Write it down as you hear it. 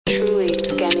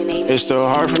It's still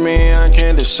hard for me, I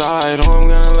can't decide who I'm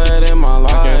gonna let in my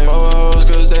life. I can't fuck with hoes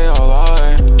cause they all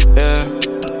lie,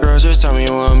 yeah. Girl, just tell me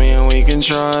you want me and we can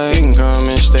try. You can come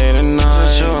and stay tonight.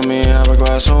 Just chill with me, have a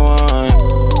glass of wine.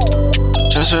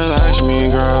 Just relax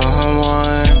me, girl,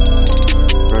 unwind.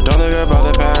 Girl, don't think about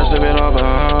the past, leave it all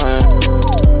behind.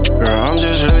 Girl, I'm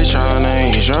just really trying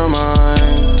to ease your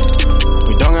mind.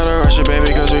 We don't gotta rush it,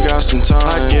 baby, cause we got some time.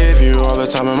 I give you all the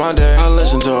time in my day. I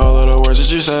listen to all of the words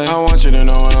that you say. I want you to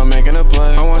know when I'm making a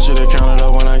play. I want you to count it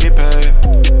up when I get paid,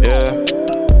 yeah.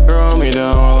 Girl, hold me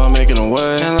down while I'm making a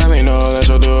way. And let me know that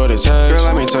you'll do what it takes. Girl,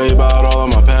 let me tell you about all of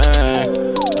my pain.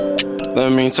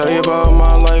 Let me tell you about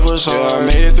my life was hard. Yeah, I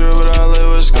made it through, but I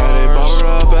live with scars. They bubbled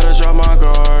up, better drop my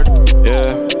guard,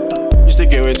 yeah. Used to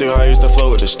get way too high, used to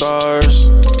float with the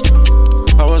stars.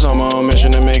 I was on my own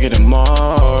mission to make it to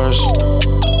Mars.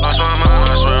 Lost my mind,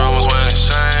 I swear I almost went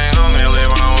insane. Told me to leave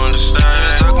when I wanted to stay.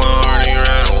 You took my heart and you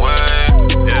ran away,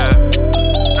 yeah.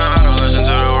 Now I don't listen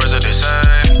to the words that they say.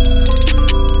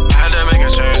 I had to make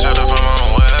a change, had to find my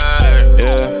own way,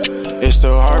 yeah. It's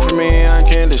still hard for me, I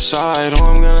can't decide who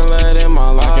I'm gonna let in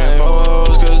my life. I can't fuck with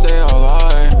hoes cause they all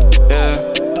lie, yeah.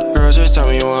 Girl, just tell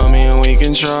me you want me and we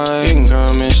can try. You can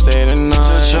come and stay tonight.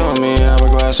 Just chill with me, have a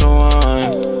glass of wine.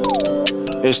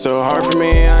 It's still hard for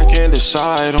me, I can't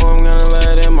decide who I'm gonna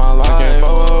let in my life. I can't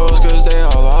fuck with hoes cause they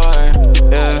all lie,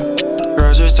 yeah.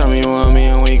 Girl, just tell me you want me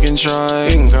and we can try.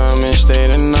 You can come and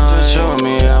stay tonight. Just chill with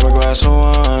me, have a glass of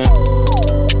wine.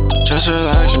 Just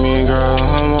relax me, girl,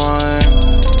 unwind.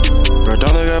 Girl,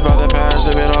 don't think about the past,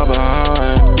 leave it all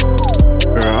behind.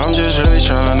 Girl, I'm just really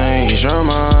trying to ease your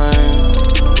mind.